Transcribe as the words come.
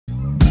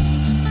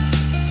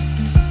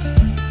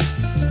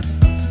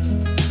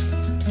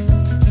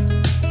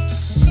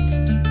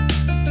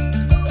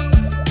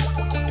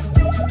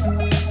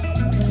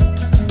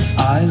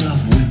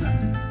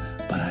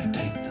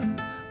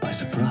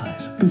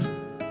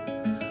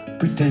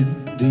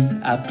pretending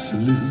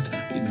absolute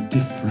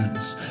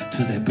indifference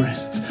to their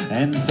breasts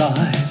and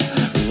thighs.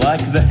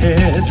 Like the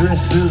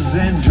hairdressers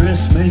and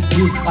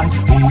dressmakers, I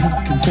hear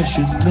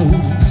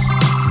confessionals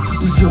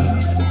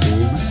reserved for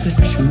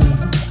homosexual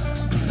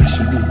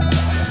professionals.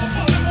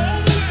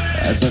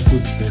 As I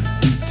put their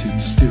feet in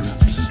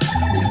stirrups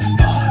with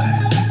my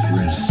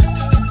wrist,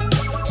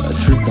 a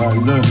trick I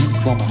learned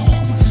from a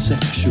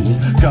homosexual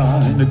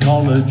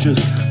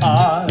gynecologist.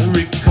 I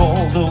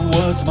recall the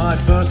words my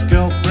first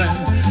girlfriend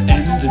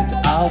ended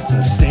our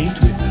first date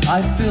with.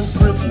 I feel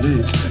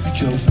privileged you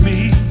chose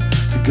me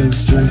to go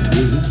straight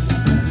with.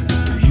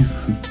 You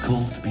who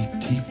called me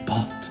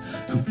teapot,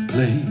 who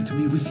played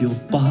me with your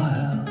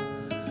bile,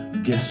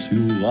 guess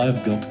who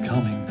I've got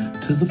coming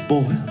to the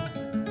boil?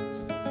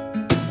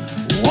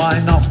 Why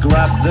not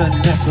grab the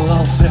nettle?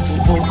 I'll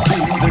settle for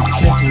being the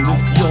kettle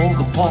if you're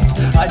the pot.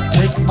 I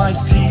take my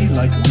tea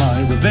like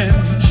my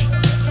revenge,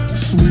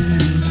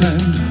 sweet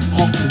and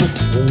hot, but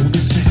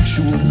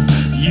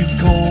homosexual you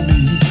call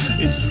me,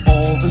 it's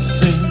all the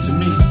same to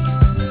me.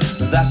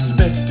 That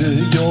spectre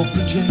you're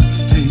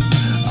projecting,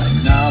 I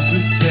now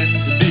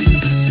pretend to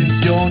be,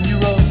 since your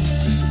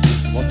neurosis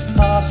is what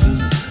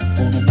passes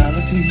for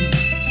normality.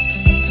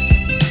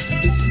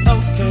 It's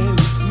okay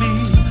with me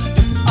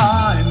if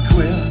I'm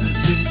queer,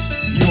 since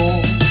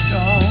your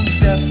tone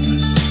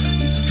deafness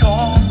is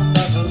called the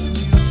love of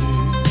music.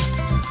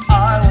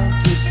 I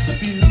won't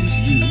disabuse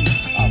you,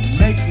 I'll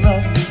make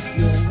love with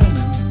your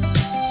women,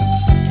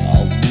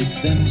 I'll make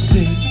them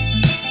sing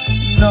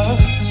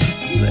notes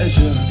of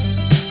pleasure.